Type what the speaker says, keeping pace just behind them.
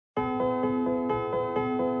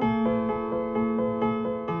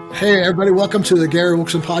Hey, everybody, welcome to the Gary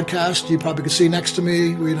Wilkerson podcast. You probably can see next to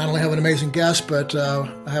me, we not only have an amazing guest, but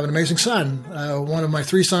I have an amazing son, one of my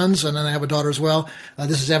three sons, and then I have a daughter as well.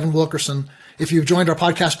 This is Evan Wilkerson. If you've joined our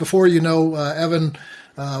podcast before, you know Evan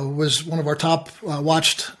was one of our top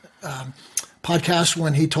watched podcasts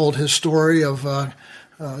when he told his story of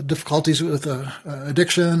difficulties with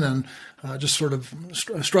addiction and just sort of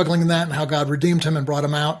struggling in that, and how God redeemed him and brought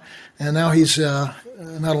him out. And now he's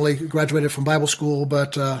not only graduated from Bible school,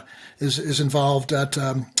 but is involved at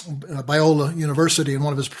Biola University, and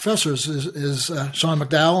one of his professors is Sean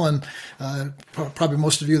McDowell. And probably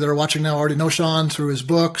most of you that are watching now already know Sean through his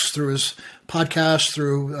books, through his podcast,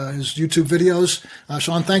 through his YouTube videos.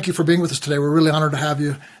 Sean, thank you for being with us today. We're really honored to have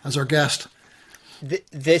you as our guest.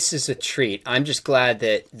 This is a treat. I'm just glad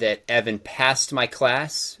that Evan passed my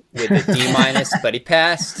class with a D-, but he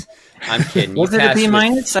passed. I'm kidding. Was it a D-?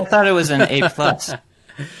 I thought it was an A+.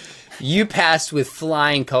 You passed with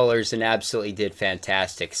flying colors and absolutely did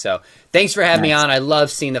fantastic. So thanks for having me on. I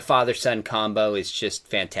love seeing the father-son combo. It's just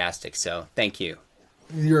fantastic. So thank you.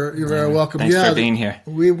 You're very welcome. Thanks for being here.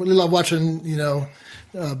 We love watching,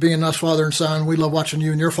 being us father and son. We love watching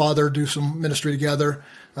you and your father do some ministry together.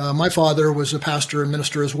 My father was a pastor and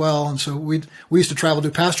minister as well, and so we used to travel to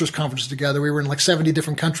pastors' conferences together. We were in like 70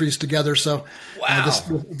 different countries together. So wow.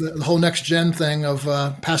 The whole next gen thing of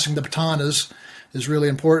passing the baton is really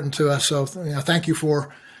important to us. So thank you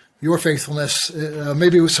for your faithfulness.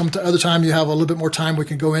 Maybe some other time you have a little bit more time, we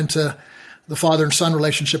can go into the father and son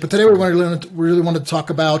relationship. But today we really wanted to talk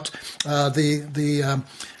about the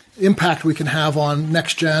impact we can have on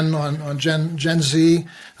next gen, on Gen Z,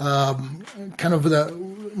 kind of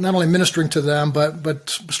not only ministering to them, but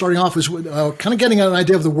starting off is kind of getting an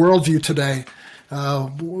idea of the worldview today.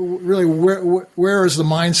 Really, where is the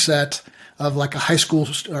mindset of like a high school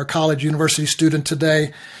or college, university student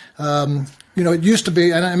today? It used to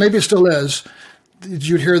be, and maybe it still is,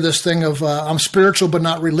 you'd hear this thing of I'm spiritual but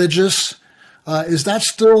not religious. Is that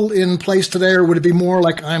still in place today, or would it be more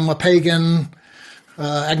like I'm a pagan,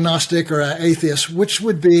 agnostic, or atheist? Which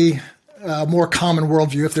would be more common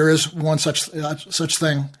worldview, if there is one such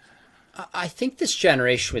thing? I think this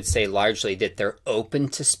generation would say largely that they're open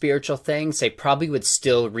to spiritual things. They probably would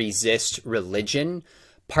still resist religion,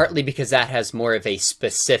 partly because that has more of a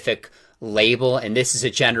specific label. And this is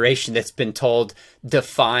a generation that's been told,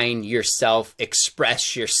 define yourself,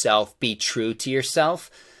 express yourself, be true to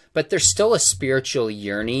yourself. But there's still a spiritual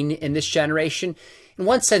yearning in this generation. In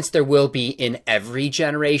one sense, there will be in every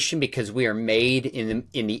generation, because we are made in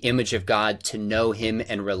the image of God to know him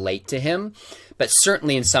and relate to him. But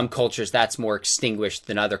certainly in some cultures, that's more extinguished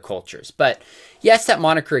than other cultures. But yes, that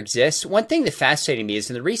moniker exists. One thing that fascinated me is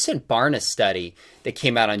in the recent Barna study that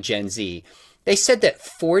came out on Gen Z, they said that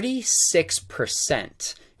 46%,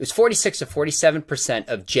 it was 46 to 47%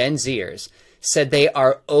 of Gen Zers said they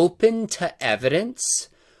are open to evidence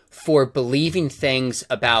for believing things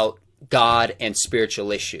about God and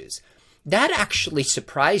spiritual issues. That actually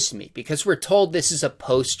surprised me, because we're told this is a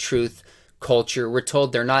post-truth culture. We're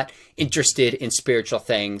told they're not interested in spiritual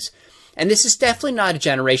things. And this is definitely not a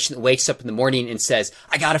generation that wakes up in the morning and says,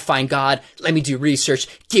 I got to find God. Let me do research.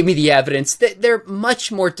 Give me the evidence. They're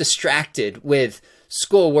much more distracted with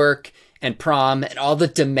schoolwork and prom and all the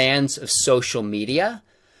demands of social media.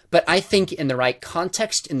 But I think in the right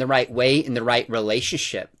context, in the right way, in the right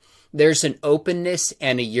relationship, there's an openness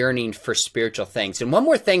and a yearning for spiritual things. And one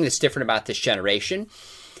more thing that's different about this generation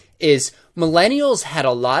is millennials had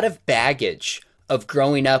a lot of baggage of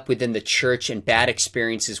growing up within the church and bad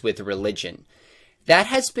experiences with religion. That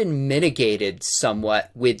has been mitigated somewhat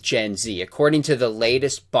with Gen Z. According to the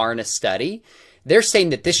latest Barna study, they're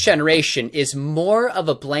saying that this generation is more of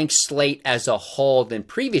a blank slate as a whole than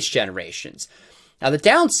previous generations. Now, the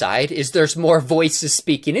downside is there's more voices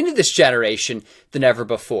speaking into this generation than ever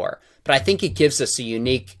before. But I think it gives us a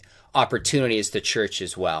unique opportunity as the church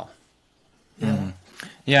as well.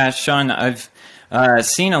 Yeah, Sean, I've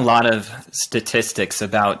seen a lot of statistics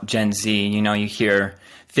about Gen Z. You hear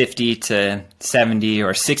 50 to 70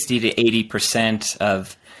 or 60 to 80%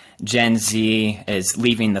 of Gen Z is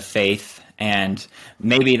leaving the faith. And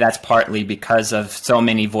maybe that's partly because of so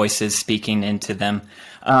many voices speaking into them.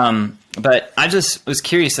 But I just was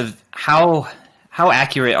curious of how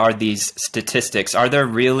accurate are these statistics? Are there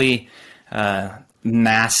really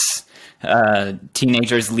mass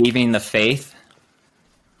teenagers leaving the faith?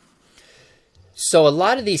 So a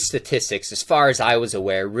lot of these statistics, as far as I was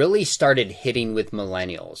aware, really started hitting with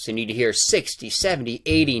millennials. And you'd hear 60, 70,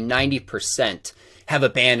 80, 90% have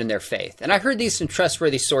abandoned their faith. And I heard these from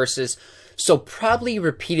trustworthy sources, so probably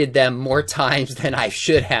repeated them more times than I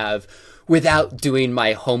should have without doing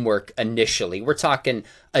my homework initially. We're talking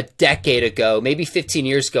a decade ago, maybe 15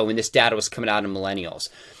 years ago when this data was coming out of millennials.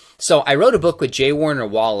 So I wrote a book with J. Warner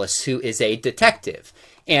Wallace, who is a detective.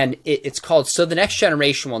 And it's called So the Next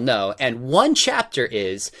Generation Will Know. And one chapter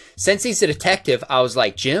is, since he's a detective, I was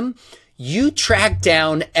like, Jim, you track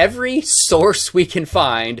down every source we can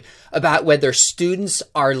find about whether students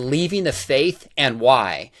are leaving the faith and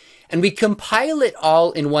why. And we compile it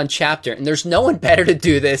all in one chapter. And there's no one better to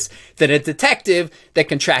do this than a detective that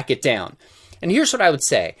can track it down. And here's what I would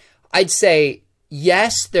say. I'd say,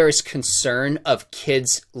 yes, there is concern of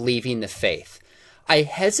kids leaving the faith. I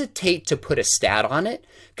hesitate to put a stat on it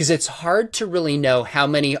because it's hard to really know how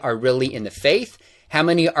many are really in the faith, how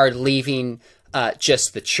many are leaving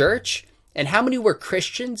just the church, and how many were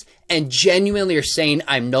Christians and genuinely are saying,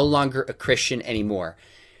 I'm no longer a Christian anymore.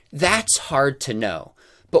 That's hard to know.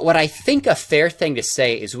 But what I think a fair thing to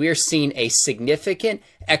say is we are seeing a significant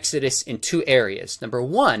exodus in two areas. Number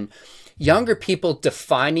one, younger people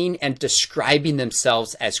defining and describing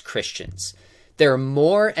themselves as Christians. They're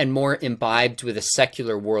more and more imbibed with a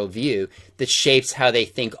secular worldview that shapes how they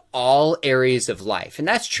think all areas of life. And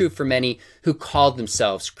that's true for many who call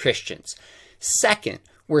themselves Christians. Second,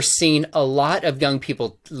 we're seeing a lot of young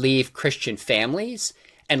people leave Christian families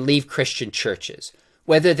and leave Christian churches.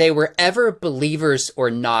 Whether they were ever believers or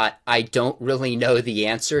not, I don't really know the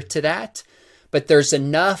answer to that. But there's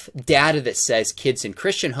enough data that says kids in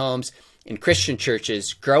Christian homes, in Christian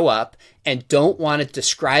churches, grow up and don't want to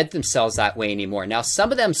describe themselves that way anymore. Now,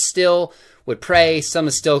 some of them still would pray. Some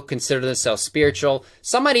still consider themselves spiritual.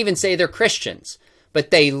 Some might even say they're Christians,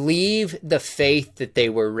 but they leave the faith that they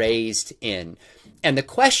were raised in. And the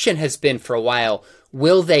question has been for a while,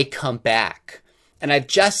 will they come back? And I've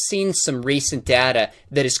just seen some recent data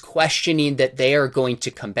that is questioning that they are going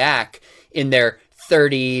to come back in their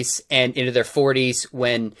 30s and into their 40s,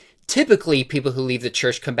 when typically people who leave the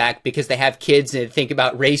church come back because they have kids and think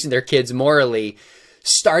about raising their kids morally,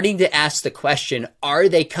 starting to ask the question, are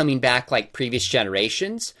they coming back like previous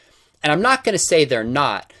generations? And I'm not going to say they're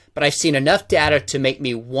not, but I've seen enough data to make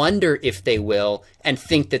me wonder if they will and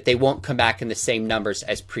think that they won't come back in the same numbers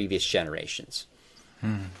as previous generations.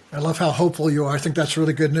 I love how hopeful you are. I think that's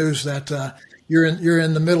really good news that you're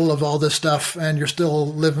in the middle of all this stuff and you're still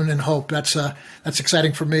living in hope. That's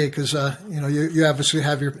exciting for me because you obviously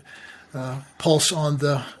have your pulse on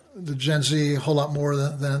the Gen Z a whole lot more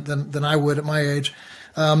than I would at my age.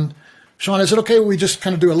 Sean, is it okay we just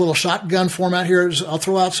kind of do a little shotgun format here? I'll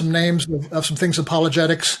throw out some names of some things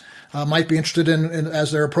apologetics might be interested in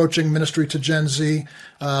as they're approaching ministry to Gen Z.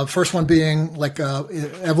 First one being like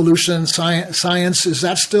evolution, science. Is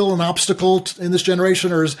that still an obstacle in this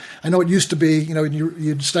generation? Or I know it used to be,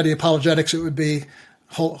 you'd study apologetics, it would be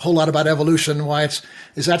a whole lot about evolution.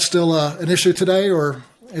 Is that still an issue today? Or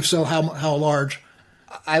if so, how large?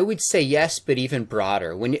 I would say yes, but even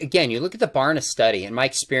broader. When, again, you look at the Barna study, and my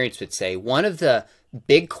experience would say one of the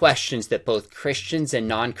big questions that both Christians and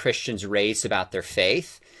non-Christians raise about their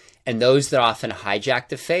faith, and those that often hijack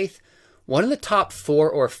the faith, one of the top 4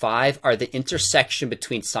 or 5 are the intersection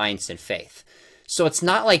between science and faith. So it's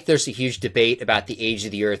not like there's a huge debate about the age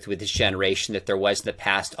of the earth with this generation that there was in the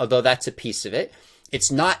past, although that's a piece of it.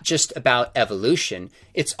 It's not just about evolution.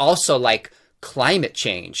 It's also like climate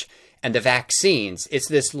change and the vaccines. It's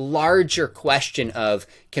this larger question of,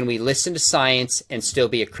 can we listen to science and still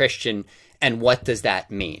be a Christian? And what does that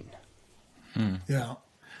mean? Yeah.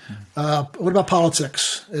 What about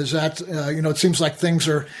politics? Is that, it seems like things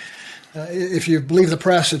are, if you believe the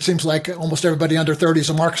press, it seems like almost everybody under 30 is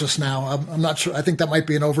a Marxist now. I'm not sure. I think that might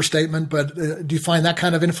be an overstatement, but do you find that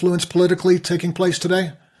kind of influence politically taking place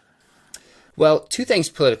today? Well, 2 things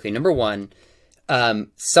politically. Number one,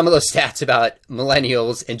 some of those stats about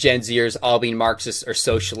millennials and Gen Zers all being Marxists or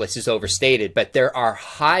socialists is overstated, but there are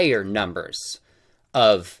higher numbers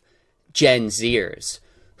of Gen Zers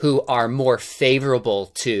who are more favorable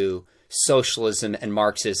to socialism and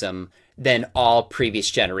Marxism than all previous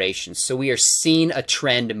generations. So we are seeing a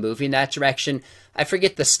trend moving that direction. I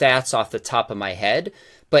forget the stats off the top of my head,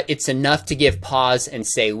 but it's enough to give pause and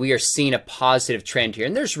say we are seeing a positive trend here.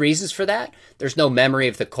 And there's reasons for that. There's no memory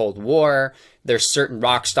of the Cold War. There's certain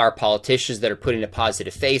rock star politicians that are putting a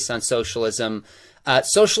positive face on socialism.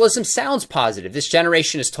 Socialism sounds positive. This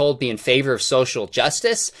generation is told be in favor of social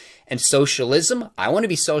justice and socialism. I want to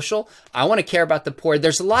be social. I want to care about the poor.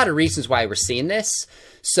 There's a lot of reasons why we're seeing this.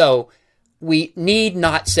 So we need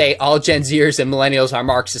not say all Gen Zers and millennials are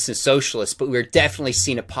Marxists and socialists, but we're definitely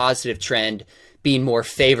seeing a positive trend being more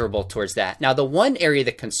favorable towards that. Now, the one area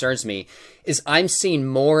that concerns me is I'm seeing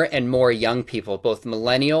more and more young people, both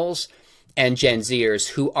millennials and Gen Zers,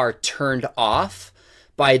 who are turned off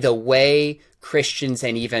by the way Christians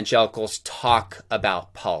and evangelicals talk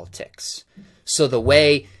about politics. So the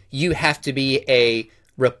way you have to be a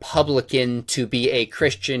Republican to be a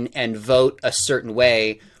Christian and vote a certain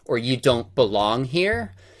way, or you don't belong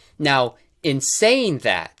here. Now, in saying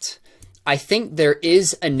that, I think there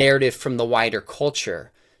is a narrative from the wider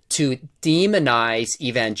culture to demonize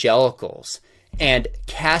evangelicals and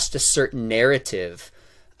cast a certain narrative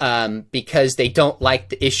because they don't like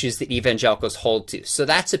the issues that evangelicals hold to. So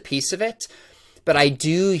that's a piece of it. But I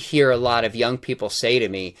do hear a lot of young people say to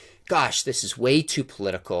me, gosh, this is way too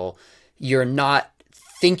political. You're not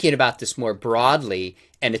thinking about this more broadly,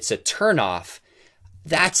 and it's a turnoff.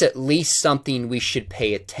 That's at least something we should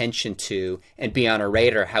pay attention to and be on our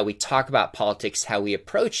radar, how we talk about politics, how we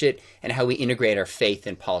approach it, and how we integrate our faith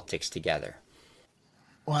and politics together.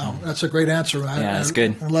 Wow, that's a great answer. Yeah, that's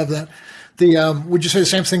good. I love that. Would you say the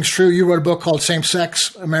same thing's true? You wrote a book called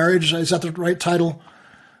Same-Sex Marriage. Is that the right title?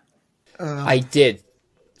 I did.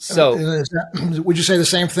 So, would you say the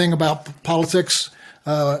same thing about politics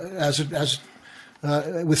as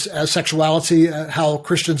sexuality? How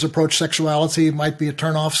Christians approach sexuality might be a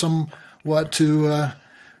turnoff somewhat to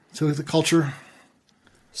the culture.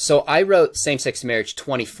 So I wrote Same-Sex Marriage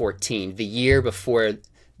 2014, the year before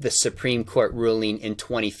the Supreme Court ruling in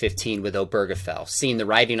 2015 with Obergefell, seeing the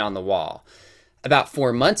writing on the wall. About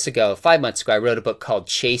 5 months ago, I wrote a book called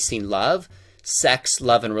Chasing Love: Sex,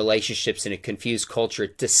 Love, and Relationships in a Confused Culture,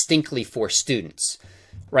 distinctly for students,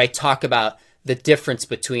 where I talk about the difference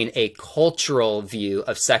between a cultural view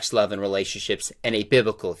of sex, love, and relationships and a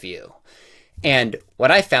biblical view. And what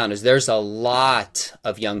I found is there's a lot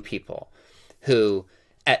of young people who,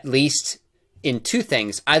 at least in two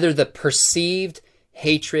things, either the perceived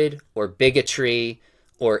hatred or bigotry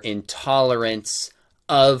or intolerance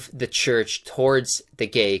of the church towards the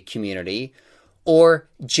gay community, or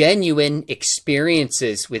genuine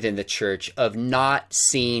experiences within the church of not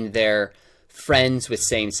seeing their friends with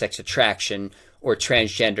same-sex attraction or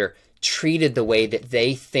transgender treated the way that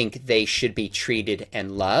they think they should be treated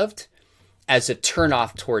and loved, as a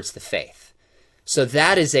turnoff towards the faith. So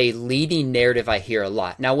that is a leading narrative I hear a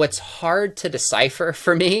lot. Now, what's hard to decipher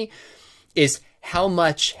for me is how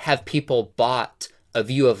much have people bought a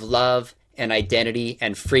view of love and identity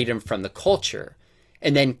and freedom from the culture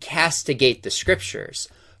and then castigate the scriptures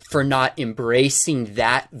for not embracing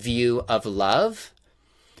that view of love.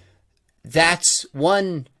 That's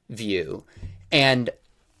one view.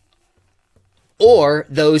 Or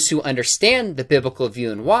those who understand the biblical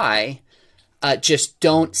view and why just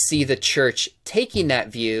don't see the church taking that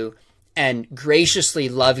view and graciously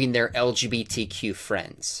loving their LGBTQ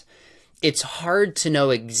friends. It's hard to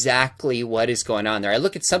know exactly what is going on there. I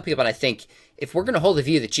look at some people and I think, if we're going to hold the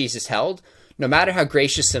view that Jesus held, no matter how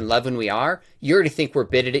gracious and loving we are, you're going to think we're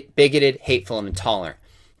bigoted, hateful, and intolerant.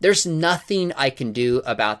 There's nothing I can do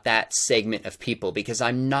about that segment of people because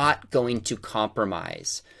I'm not going to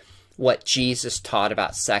compromise what Jesus taught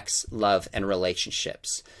about sex, love, and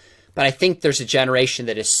relationships. But I think there's a generation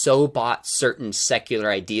that has so bought certain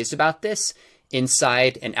secular ideas about this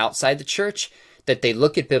inside and outside the church that they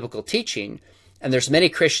look at biblical teaching, and there's many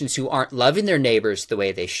Christians who aren't loving their neighbors the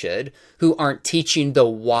way they should, who aren't teaching the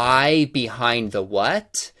why behind the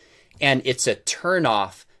what, and it's a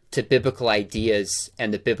turnoff to biblical ideas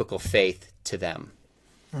and the biblical faith to them.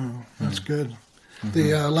 Oh, that's good.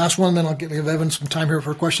 The last one, then I'll give Evan some time here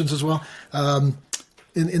for questions as well.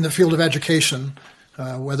 In the field of education,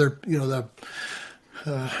 whether,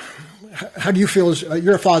 how do you feel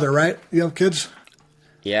you're a father, right? You have kids?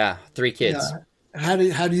 Yeah, 3 kids. Yeah. How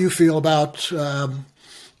do you feel about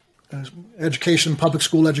education, public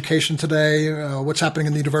school education today? What's happening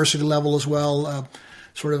in the university level as well?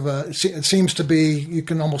 It seems to be you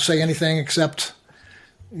can almost say anything except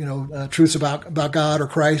truths about God or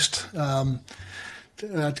Christ. Talk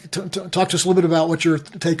to us a little bit about what your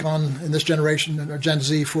take on in this generation or Gen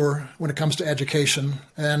Z for when it comes to education,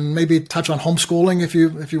 and maybe touch on homeschooling if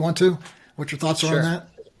you want to. What your thoughts are on that?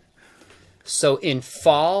 So in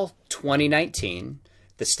fall 2019,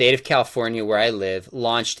 the state of California, where I live,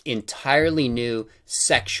 launched entirely new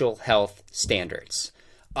sexual health standards.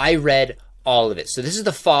 I read all of it. So this is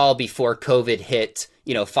the fall before COVID hit,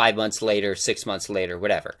 5 months later, 6 months later,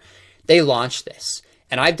 whatever. They launched this.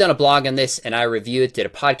 And I've done a blog on this, and I reviewed it, did a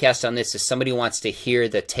podcast on this if somebody wants to hear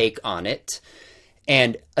the take on it.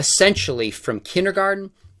 And essentially from kindergarten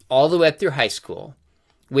all the way up through high school,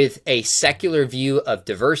 with a secular view of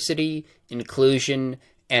diversity, inclusion,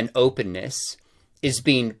 and openness, is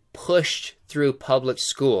being pushed through public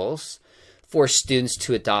schools for students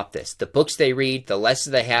to adopt this. The books they read, the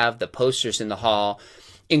lessons they have, the posters in the hall,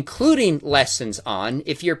 including lessons on,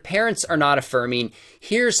 if your parents are not affirming,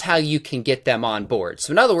 here's how you can get them on board.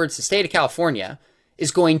 So in other words, the state of California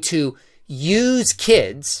is going to use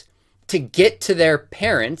kids to get to their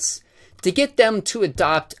parents to get them to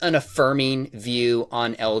adopt an affirming view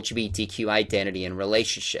on LGBTQ identity and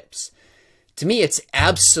relationships. To me, it's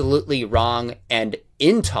absolutely wrong and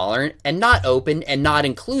intolerant and not open and not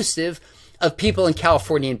inclusive of people in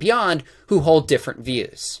California and beyond who hold different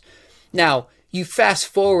views. Now, you fast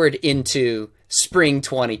forward into spring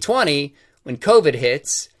 2020 when COVID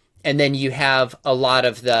hits, and then you have a lot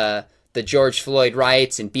of the George Floyd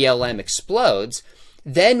riots and BLM explodes.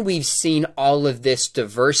 Then we've seen all of this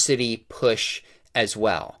diversity push as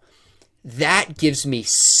well. That gives me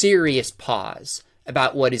serious pause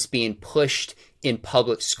about what is being pushed in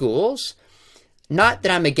public schools. Not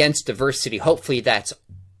that I'm against diversity. Hopefully that's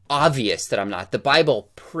obvious that I'm not. The Bible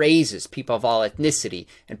praises people of all ethnicity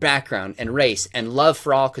and background and race and love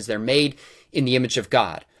for all because they're made in the image of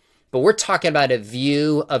God. But we're talking about a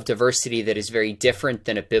view of diversity that is very different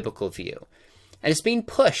than a biblical view. And it's being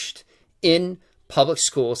pushed in public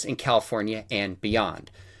schools in California and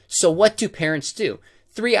beyond. So what do parents do?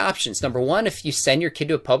 3 options. Number 1, if you send your kid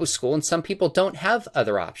to a public school, and some people don't have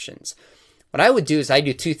other options, what I would do is I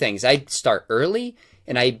do 2 things. I'd start early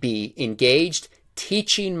and I'd be engaged,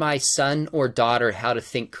 teaching my son or daughter how to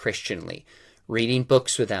think Christianly, reading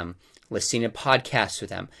books with them, listening to podcasts with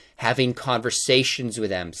them, having conversations with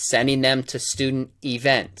them, sending them to student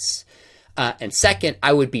events. And second,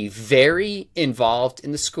 I would be very involved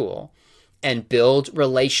in the school and build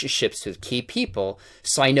relationships with key people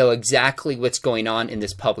so I know exactly what's going on in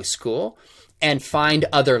this public school and find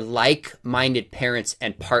other like-minded parents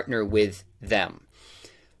and partner with them.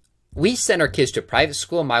 We send our kids to a private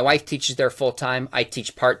school. My wife teaches there full-time. I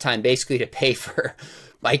teach part-time basically to pay for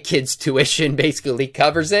my kids' tuition, basically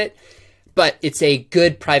covers it. But it's a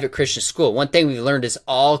good private Christian school. One thing we've learned is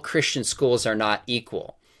all Christian schools are not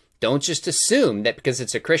equal. Don't just assume that because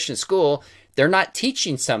it's a Christian school, they're not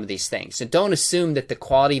teaching some of these things. And don't assume that the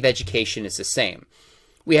quality of education is the same.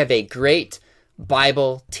 We have a great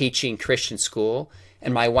Bible teaching Christian school,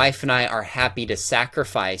 and my wife and I are happy to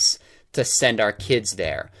sacrifice to send our kids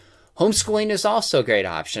there. Homeschooling is also a great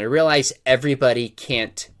option. I realize everybody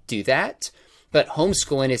can't do that, but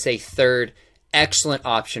homeschooling is a third excellent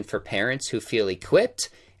option for parents who feel equipped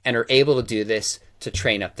and are able to do this to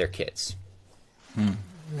train up their kids. Yeah,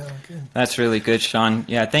 okay. That's really good, Sean.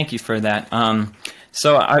 Yeah, thank you for that.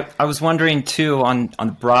 So I was wondering, too, on the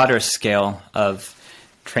broader scale of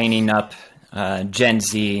training up Gen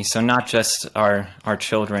Z, so not just our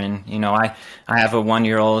children. You know, I have a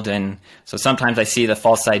 1-year-old, and so sometimes I see the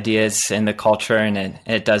false ideas in the culture, and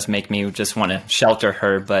it does make me just want to shelter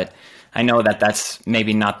her, but I know that that's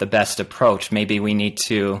maybe not the best approach. Maybe we need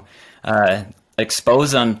to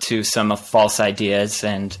expose them to some false ideas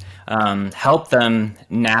and help them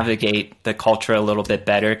navigate the culture a little bit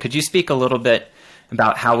better. Could you speak a little bit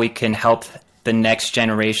about how we can help the next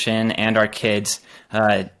generation and our kids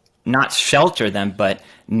not shelter them, but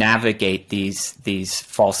navigate these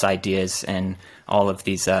false ideas and all of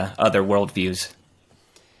these other worldviews?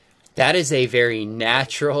 That is a very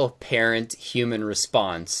natural parent human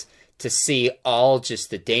response to see all just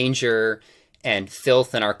the danger and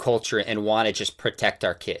filth in our culture and want to just protect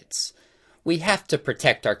our kids. We have to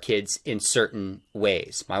protect our kids in certain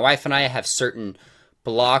ways. My wife and I have certain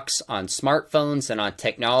blocks on smartphones and on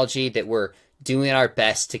technology that we're doing our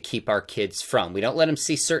best to keep our kids from. We don't let them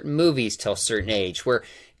see certain movies till a certain age. We're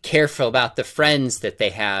careful about the friends that they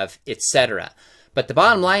have, etc. But the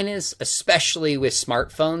bottom line is, especially with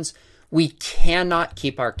smartphones, we cannot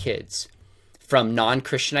keep our kids from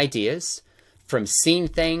non-Christian ideas, from seeing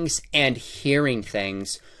things and hearing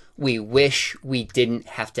things we wish we didn't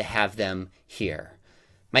have to have them hear.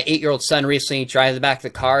 My 8-year-old son recently driving the back of the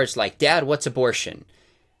car is like, "Dad, what's abortion?"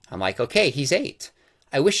 I'm like, okay, he's 8.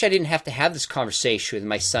 I wish I didn't have to have this conversation with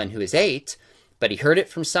my son who is 8, but he heard it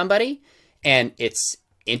from somebody and it's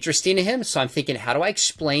interesting to him. So I'm thinking, how do I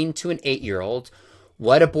explain to an 8-year-old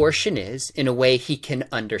what abortion is in a way he can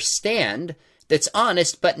understand that's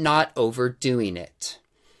honest, but not overdoing it?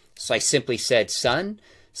 So I simply said, "Son,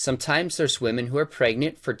 sometimes there's women who are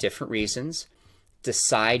pregnant for different reasons,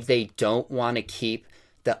 decide they don't want to keep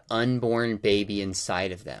the unborn baby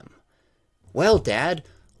inside of them." "Well, Dad,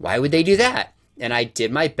 why would they do that?" And I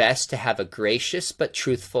did my best to have a gracious but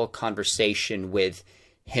truthful conversation with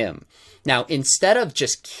him. Now, instead of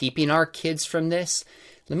just keeping our kids from this,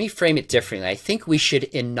 let me frame it differently. I think we should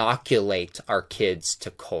inoculate our kids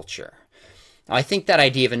to culture. Now, I think that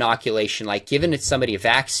idea of inoculation, like giving somebody a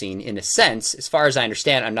vaccine, in a sense, as far as I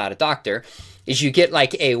understand, I'm not a doctor, is you get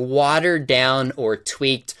like a watered down or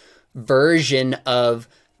tweaked version of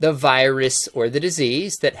the virus or the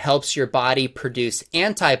disease that helps your body produce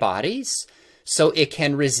antibodies so it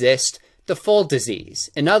can resist the full disease.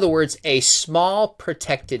 In other words, a small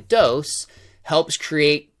protected dose helps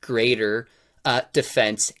create greater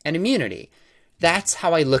defense and immunity. That's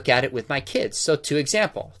how I look at it with my kids. So 2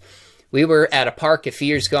 examples. We were at a park a few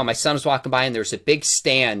years ago. My son was walking by and there was a big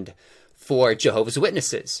stand for Jehovah's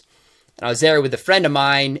Witnesses. And I was there with a friend of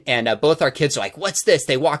mine, and both our kids were like, "What's this?"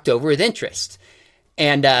 They walked over with interest.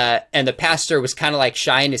 And the pastor was kind of like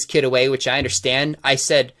shying his kid away, which I understand. I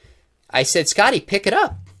said, "Scotty, pick it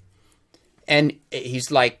up." And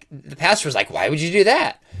he's like, the pastor was like, "Why would you do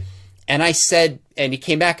that?" And I said, and he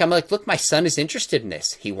came back, I'm like, "Look, my son is interested in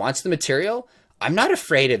this. He wants the material. I'm not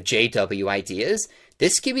afraid of JW ideas.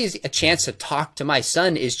 This gives me a chance to talk to my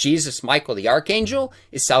son. Is Jesus Michael the Archangel?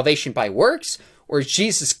 Is salvation by works? Or is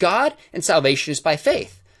Jesus God and salvation is by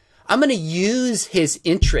faith?" I'm going to use his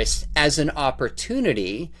interest as an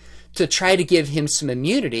opportunity to try to give him some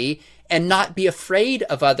immunity and not be afraid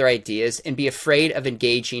of other ideas and be afraid of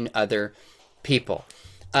engaging other people.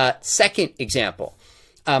 Second example,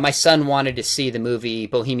 my son wanted to see the movie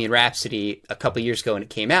Bohemian Rhapsody a couple years ago when it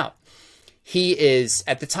came out.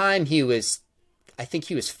 At the time, I think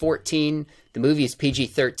he was 14. The movie is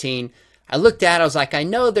PG-13. I looked at it, I was like, I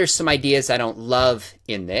know there's some ideas I don't love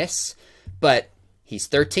in this, but he's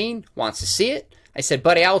 13, wants to see it. I said,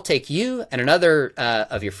 "Buddy, I'll take you and another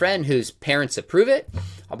of your friend whose parents approve it.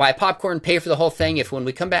 I'll buy popcorn, pay for the whole thing if when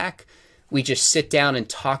we come back, we just sit down and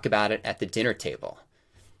talk about it at the dinner table."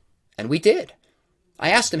 And we did.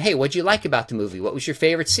 I asked him, "Hey, what'd you like about the movie? What was your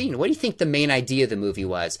favorite scene? What do you think the main idea of the movie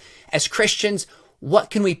was? As Christians, what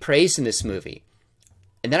can we praise in this movie?"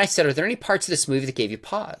 And then I said, "Are there any parts of this movie that gave you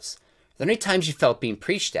pause? Are there any times you felt being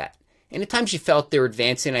preached at? Any times you felt they were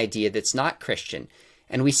advancing an idea that's not Christian?"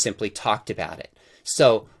 And we simply talked about it.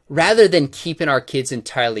 So rather than keeping our kids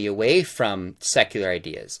entirely away from secular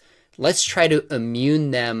ideas, let's try to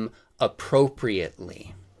immune them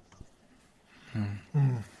appropriately.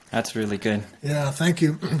 That's really good. Yeah, thank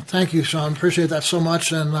you. Thank you, Sean. Appreciate that so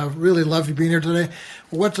much, and I really love you being here today.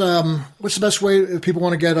 What's the best way if people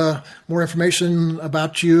want to get more information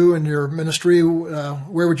about you and your ministry?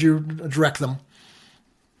 Where would you direct them?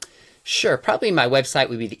 Sure. Probably my website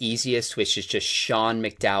would be the easiest, which is just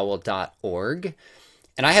seanmcdowell.org.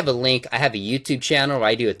 And I have a link. I have a YouTube channel where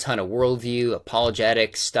I do a ton of worldview,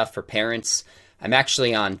 apologetics, stuff for parents. I'm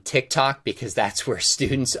actually on TikTok because that's where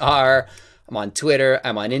students are. I'm on Twitter.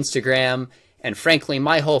 I'm on Instagram. And frankly,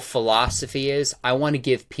 my whole philosophy is I want to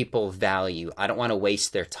give people value. I don't want to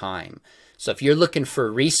waste their time. So if you're looking for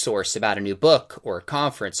a resource about a new book or a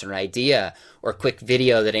conference or an idea or a quick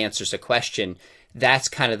video that answers a question, that's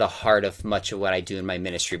kind of the heart of much of what I do in my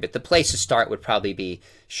ministry. But the place to start would probably be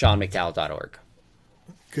seanmcdowell.org.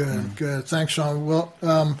 Good. Thanks, Sean. Well,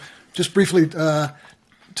 just briefly, to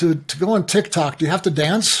go on TikTok, do you have to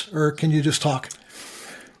dance or can you just talk?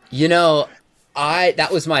 You know,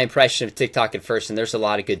 that was my impression of TikTok at first, and there's a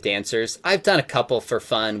lot of good dancers. I've done a couple for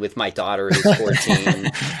fun with my daughter who's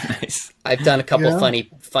 14. Nice. I've done a couple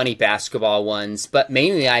funny basketball ones, but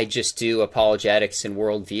mainly I just do apologetics and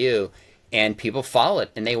worldview, and people follow it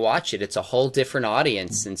and they watch it. It's a whole different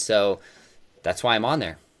audience, and so that's why I'm on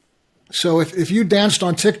there. So if you danced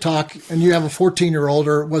on TikTok and you have a 14-year-old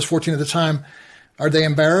or was 14 at the time, are they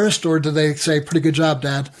embarrassed or do they say, "Pretty good job,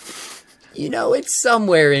 Dad"? You know, it's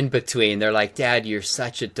somewhere in between. They're like, "Dad, you're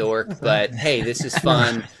such a dork, but hey, this is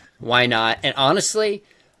fun. Why not?" And honestly,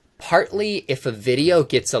 partly if a video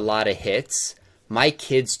gets a lot of hits, my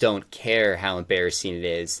kids don't care how embarrassing it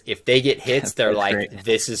is. If they get hits, they're like, great.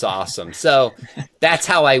 This is awesome. So that's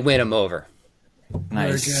how I win them over.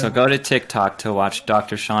 Nice. So go to TikTok to watch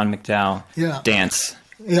Dr. Sean McDowell dance.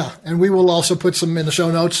 Yeah, and we will also put some in the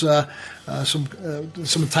show notes,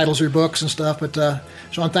 some titles of your books and stuff. But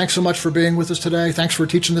Sean, thanks so much for being with us today. Thanks for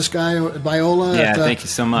teaching this guy at Biola. Yeah, thank you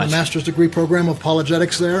so much. The master's degree program of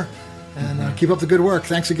apologetics there. And keep up the good work.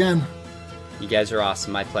 Thanks again. You guys are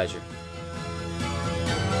awesome. My pleasure.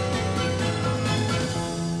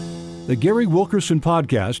 The Gary Wilkerson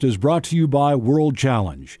Podcast is brought to you by World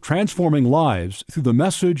Challenge, transforming lives through the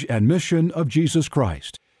message and mission of Jesus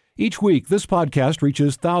Christ. Each week, this podcast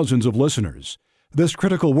reaches thousands of listeners. This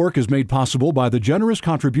critical work is made possible by the generous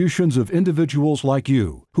contributions of individuals like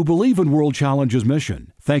you who believe in World Challenge's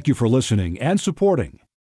mission. Thank you for listening and supporting